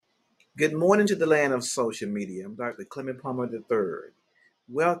Good morning to the land of social media. I'm Dr. Clement Palmer III.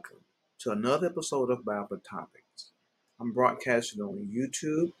 Welcome to another episode of Bible Topics. I'm broadcasting on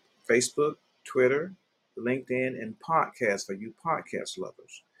YouTube, Facebook, Twitter, LinkedIn, and podcast for you podcast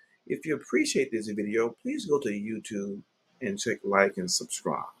lovers. If you appreciate this video, please go to YouTube and check like and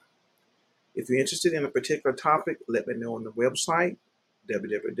subscribe. If you're interested in a particular topic, let me know on the website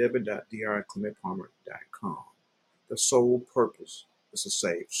www.drclementpalmer.com. The sole purpose is to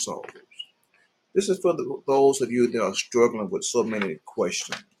save souls. This is for those of you that are struggling with so many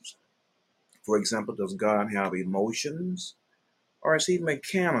questions. For example, does God have emotions? Or is he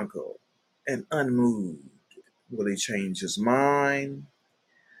mechanical and unmoved? Will he change his mind?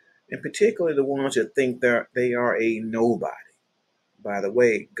 And particularly the ones that think they are a nobody. By the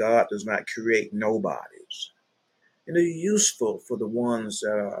way, God does not create nobodies. And they're useful for the ones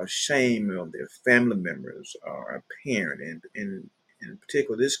that are ashamed of their family members or a parent, and in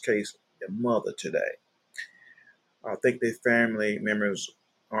particular this case, their mother today. I think their family members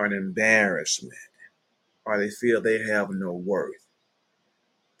are an embarrassment or they feel they have no worth.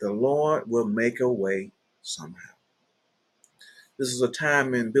 The Lord will make a way somehow. This is a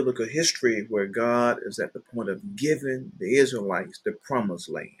time in biblical history where God is at the point of giving the Israelites the promised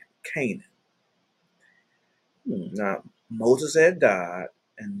land, Canaan. Now, Moses had died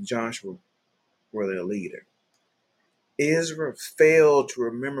and Joshua were their leader. Israel failed to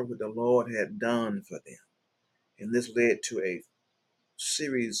remember what the Lord had done for them. And this led to a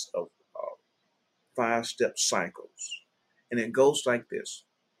series of 5-step cycles. And it goes like this.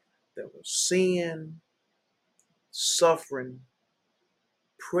 There was sin, suffering,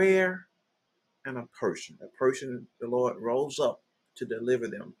 prayer, and a person. A person, the Lord rose up to deliver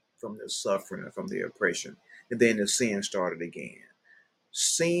them from the suffering and from the oppression. And then the sin started again.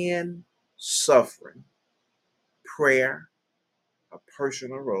 Sin, suffering, prayer, a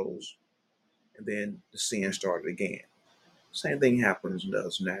person arose, and then the sin started again. Same thing happens to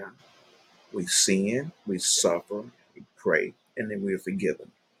us now. We sin, we suffer, we pray, and then we are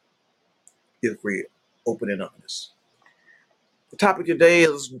forgiven if we're open and honest. The topic today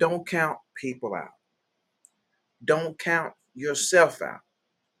is don't count people out. Don't count yourself out.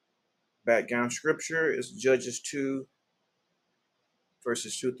 Background scripture is Judges 2,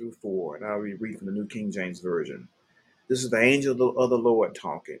 verses 2 through 4, and I'll read from the New King James Version. This is the angel of the Lord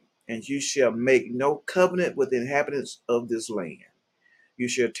talking. And you shall make no covenant with the inhabitants of this land. You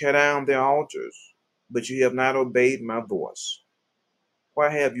shall tear down their altars, but you have not obeyed my voice. Why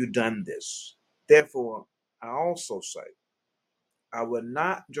have you done this? Therefore, I also say, I will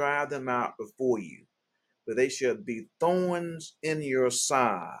not drive them out before you, but they shall be thorns in your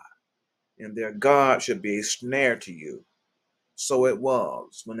side, and their God shall be a snare to you. So it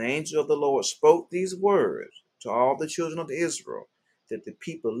was, when the angel of the Lord spoke these words to all the children of Israel, that the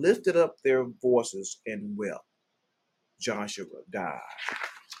people lifted up their voices and wept. Joshua died.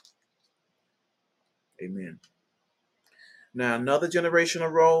 Amen. Now another generation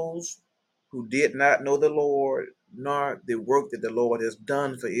arose who did not know the Lord, nor the work that the Lord has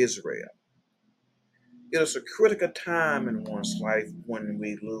done for Israel. It is a critical time in one's life when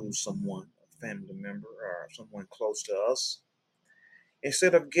we lose someone, a family member, or someone close to us.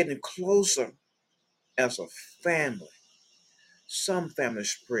 Instead of getting closer as a family, some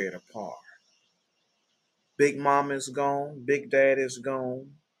families spread apart. Big Mama is gone, Big Daddy is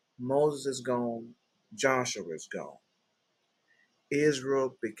gone, Moses is gone, Joshua is gone.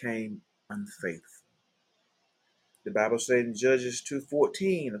 Israel became unfaithful. The Bible says in Judges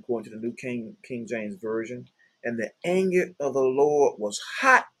 2:14, according to the New King James Version, and the anger of the Lord was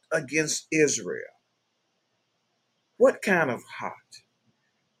hot against Israel. What kind of hot?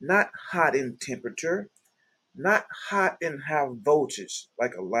 Not hot in temperature, not hot in high voltage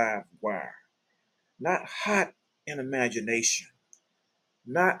like a live wire, not hot in imagination,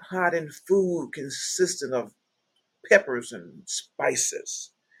 not hot in food consisting of peppers and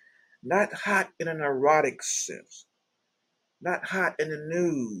spices, not hot in an erotic sense, not hot in the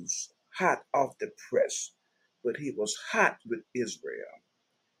news, hot off the press, but he was hot with Israel,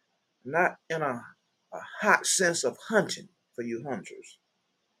 not in a hot sense of hunting for you hunters,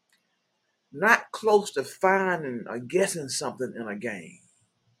 not close to finding or guessing something in a game,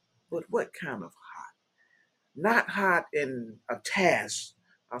 but what kind of hot? Not hot in a task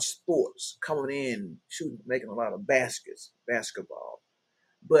of sports, coming in, shooting, making a lot of basketball,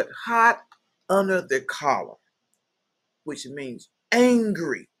 but hot under the collar, which means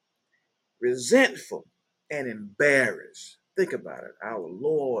angry, resentful, and embarrassed. Think about it. Our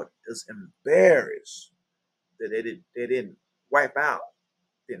Lord is embarrassed that they didn't wipe out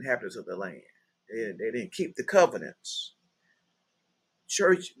the inhabitants of the land. They didn't keep the covenants.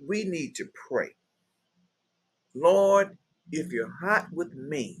 Church, we need to pray. Lord, if you're hot with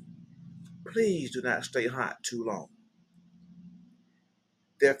me, please do not stay hot too long.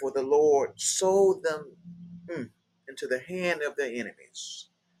 Therefore, the Lord sold them into the hand of their enemies,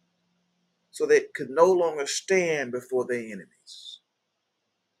 so they could no longer stand before their enemies.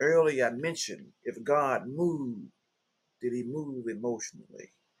 Earlier, I mentioned if God moved, did he move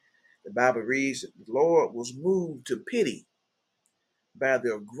emotionally? The Bible reads that the Lord was moved to pity by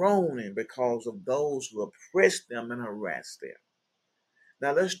their groaning because of those who oppressed them and harassed them.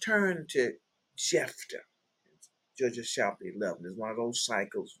 Now let's turn to Jephthah. Judges chapter 11 is one of those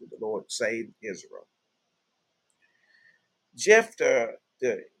cycles where the Lord saved Israel. Jephthah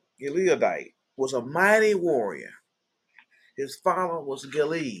the Gileadite was a mighty warrior. His father was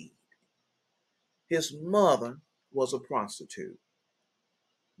Gilead. His mother was a prostitute.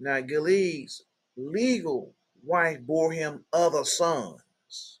 Now Gilead's legal wife bore him other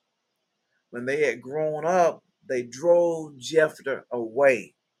sons. When they had grown up, they drove Jephthah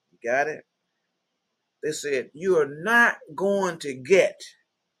away. You got it? They said, you are not going to get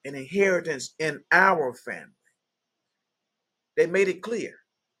an inheritance in our family. They made it clear.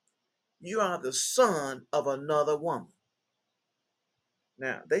 You are the son of another woman.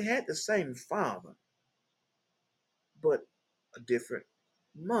 Now, they had the same father, but a different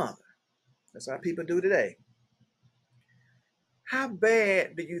mother. That's how people do today. How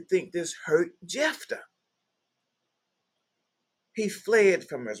bad do you think this hurt Jephthah? He fled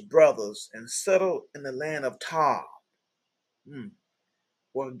from his brothers and settled in the land of Tob,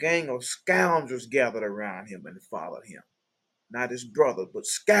 where a gang of scoundrels gathered around him and followed him. Not his brothers, but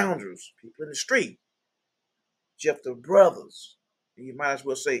scoundrels, people in the street. Jephthah's brothers, you might as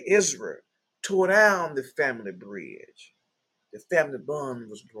well say Israel, tore down the family bridge. The family bond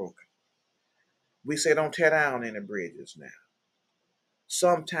was broken. We say don't tear down any bridges now.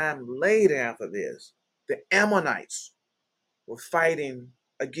 Sometime later after this, the Ammonites were fighting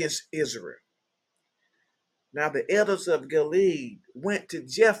against Israel. Now the elders of Gilead went to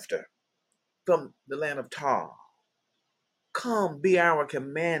Jephthah from the land of Tar. Come, be our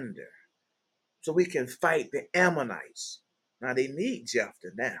commander, so we can fight the Ammonites. Now they need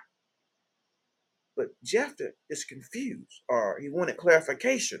Jephthah now. But Jephthah is confused, or he wanted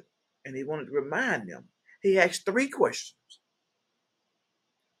clarification, and he wanted to remind them. He asked 3 questions.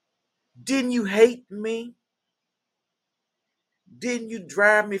 Didn't you hate me? Didn't you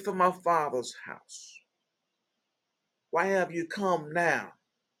drive me from my father's house? Why have you come now?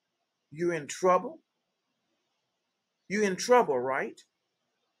 You're in trouble? You're in trouble, right?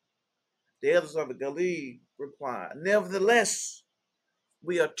 The elders of the Gilead replied, nevertheless,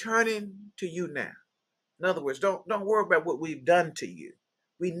 we are turning to you now. In other words, don't worry about what we've done to you.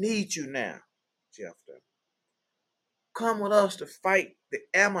 We need you now, Jephthah. Come with us to fight the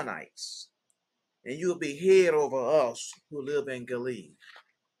Ammonites, and you'll be head over us who live in Gilead.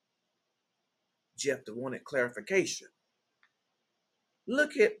 Jephthah wanted clarification.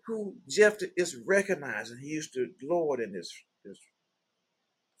 Look at who Jephthah is recognizing. He used to Lord in this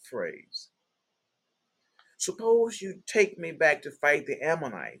phrase. Suppose you take me back to fight the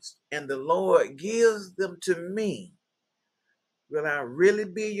Ammonites, and the Lord gives them to me. Will I really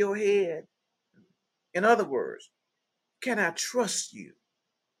be your head? In other words, can I trust you?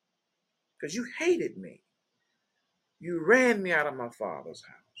 Because you hated me. You ran me out of my father's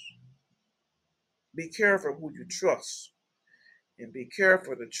house. Be careful who you trust, and be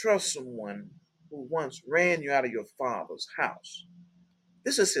careful to trust someone who once ran you out of your father's house.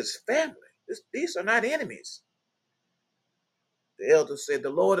 This is his family. These are not enemies. The elder said,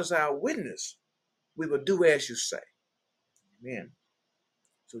 the Lord is our witness. We will do as you say. Amen.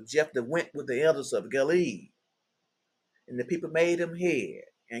 So Jephthah went with the elders of Gilead, and the people made him head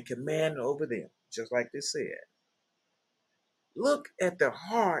and commander over them, just like they said. Look at the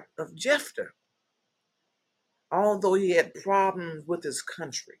heart of Jephthah. Although he had problems with his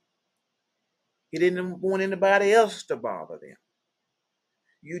country, he didn't want anybody else to bother them.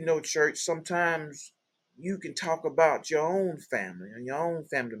 You know, church, sometimes you can talk about your own family and your own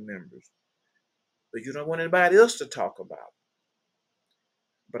family members, but you don't want anybody else to talk about.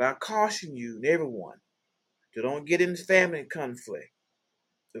 But I caution you and everyone to don't get in family conflict.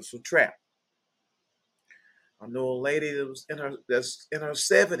 It's a trap. I know a lady that's in her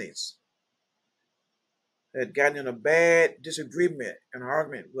 70s had gotten in a bad disagreement and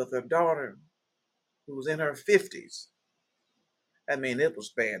argument with her daughter who was in her 50s. I mean, it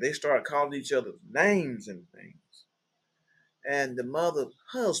was bad. They started calling each other names and things. And the mother's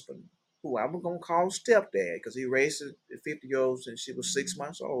husband, who I'm going to call stepdad because he raised the 50-year-old since she was 6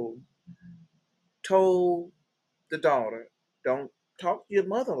 months old, told the daughter, don't talk to your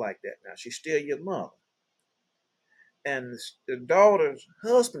mother like that now. She's still your mother. And the daughter's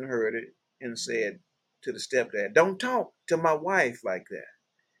husband heard it and said to the stepdad, don't talk to my wife like that.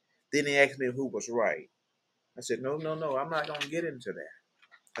 Then he asked me who was right. I said, no, no, no, I'm not going to get into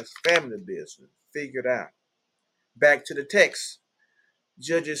that. That's family business. Figure it out. Back to the text.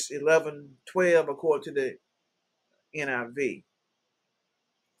 Judges 11:12, according to the NIV.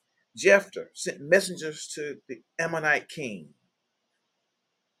 Jephthah sent messengers to the Ammonite king.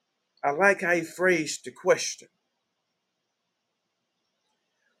 I like how he phrased the question.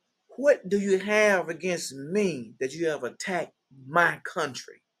 What do you have against me that you have attacked my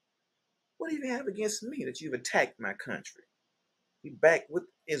country? What do you have against me that you've attacked my country? He back with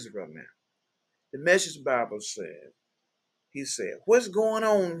Israel now. The Message Bible said, he said, what's going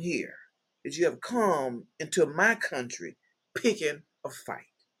on here that you have come into my country picking a fight?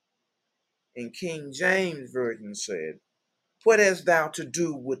 And King James Version said, what hast thou to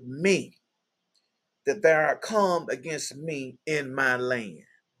do with me that thou art come against me in my land?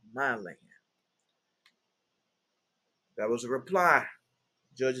 My land. That was a reply.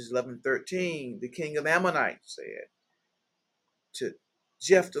 Judges 11:13, the king of Ammonites said to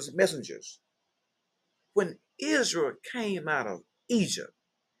Jephthah's messengers, when Israel came out of Egypt,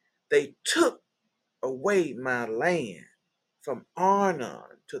 they took away my land from Arnon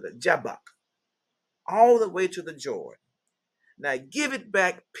to the Jabbok, all the way to the Jordan. Now give it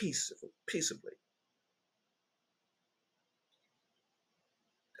back peaceably.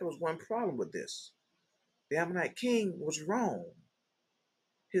 There was one problem with this. The Ammonite king was wrong.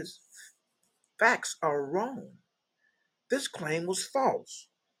 His facts are wrong. This claim was false.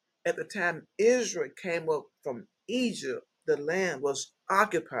 At the time Israel came up from Egypt, the land was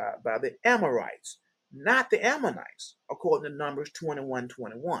occupied by the Amorites, not the Ammonites, according to Numbers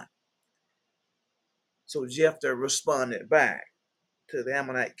 21:21. So Jephthah responded back to the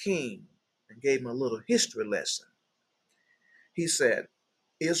Ammonite king and gave him a little history lesson. He said,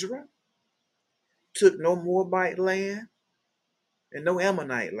 Israel took no Moabite land and no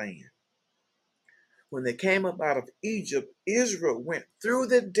Ammonite land. When they came up out of Egypt, Israel went through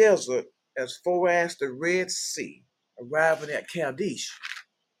the desert as far as the Red Sea, arriving at Kadesh.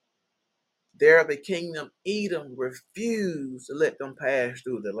 There the kingdom of Edom refused to let them pass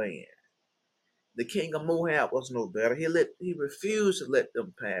through the land. The king of Moab was no better. He refused to let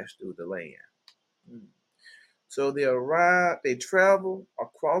them pass through the land. So they traveled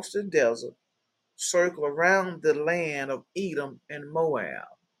across the desert, circle around the land of Edom and Moab.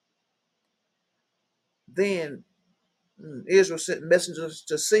 Then Israel sent messengers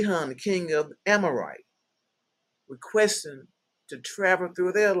to Sihon, the king of Amorite, requesting to travel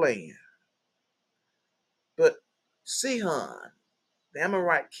through their land. But Sihon, the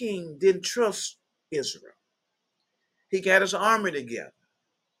Amorite king, didn't trust Israel. He got his army together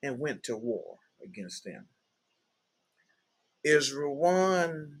and went to war against them. Israel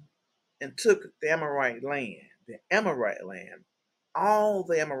won and took the Amorite land, all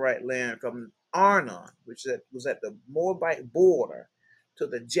the Amorite land from Arnon, which was at the Moabite border, to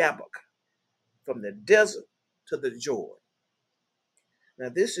the Jabbok, from the desert to the Jordan. Now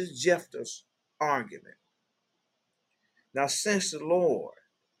this is Jephthah's argument. Now since the Lord,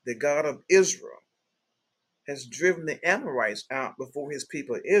 the God of Israel, has driven the Amorites out before his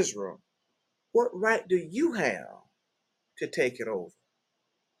people Israel, what right do you have to take it over?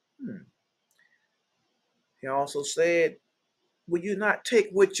 He also said, will you not take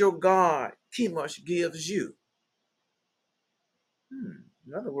what your God, Chemosh, gives you?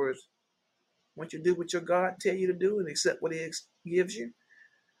 In other words, won't you do what your God tell you to do and accept what he gives you?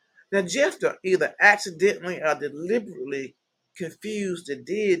 Now, Jephthah either accidentally or deliberately confused the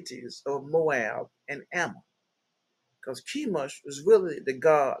deities of Moab and Ammon, because Chemosh was really the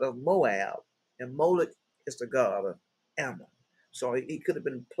god of Moab, and Moloch is the god of Ammon. So he could have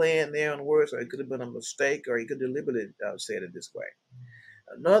been playing there on words, or it could have been a mistake, or he could deliberately said it this way.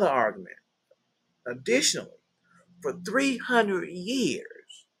 Another argument. Additionally, for 300 years,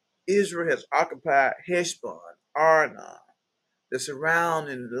 Israel has occupied Heshbon, Arnon, the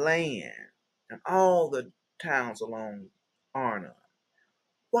surrounding land, and all the towns along Arnon.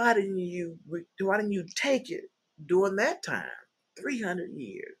 Why didn't you take it during that time? 300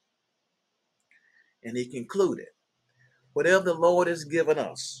 years. And he concluded, whatever the Lord has given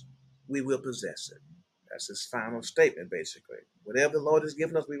us, we will possess it. That's his final statement, basically. Whatever the Lord has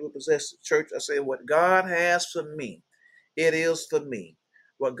given us, we will possess it. Church, I say, what God has for me, it is for me.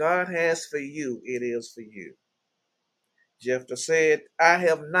 What God has for you, it is for you. Jephthah said, I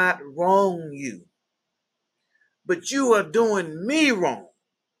have not wronged you, but you are doing me wrong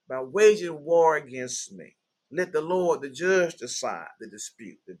by waging war against me. Let the Lord, the judge, decide the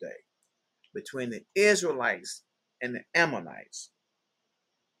dispute today between the Israelites and the Ammonites.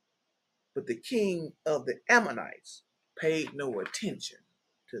 But the king of the Ammonites paid no attention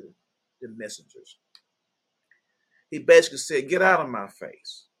to the messengers. He basically said, get out of my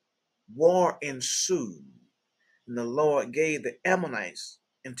face. War ensued, and the Lord gave the Ammonites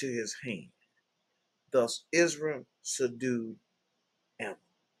into his hand. Thus Israel subdued Ammon.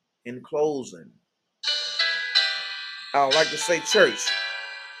 In closing, I would like to say, church,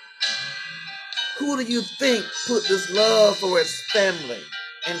 who do you think put this love for his family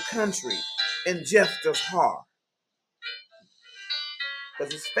and country in Jephthah's heart?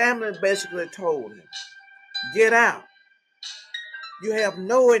 Because his family basically told him, get out. You have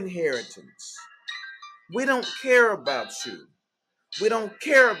no inheritance. We don't care about you. We don't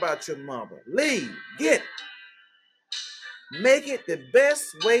care about your mother. Leave. Get. Make it the best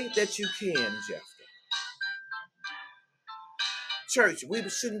way that you can, Jephthah. Church, we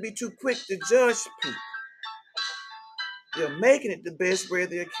shouldn't be too quick to judge people. They're making it the best way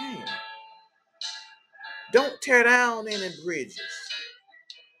they can. Don't tear down any bridges.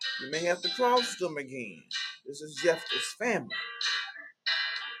 You may have to cross them again. This is Jephthah's family.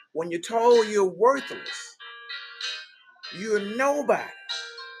 When you're told you're worthless, you're nobody.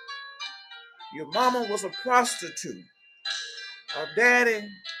 Your mama was a prostitute. Her daddy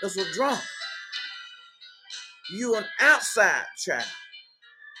is a drunk. You're an outside child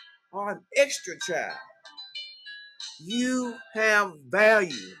or an extra child. You have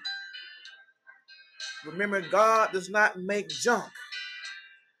value. Remember, God does not make junk,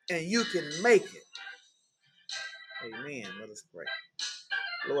 and you can make it. Amen. Let us pray.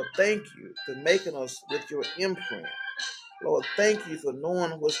 Lord, thank you for making us with your imprint. Lord, thank you for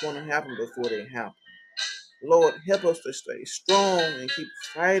knowing what's going to happen before they happen. Lord, help us to stay strong and keep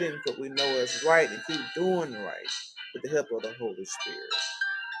fighting what we know is right and keep doing right with the help of the Holy Spirit.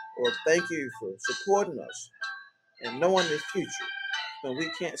 Lord, thank you for supporting us and knowing the future when we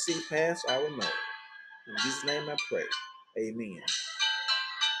can't see past our knowledge. In Jesus' name I pray. Amen.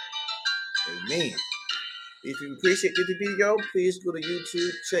 Amen. If you appreciate this video, please go to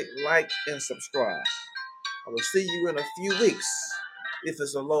YouTube, check, like, and subscribe. I will see you in a few weeks if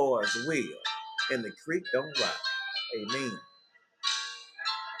it's the Lord's will and the creek don't rise. Amen.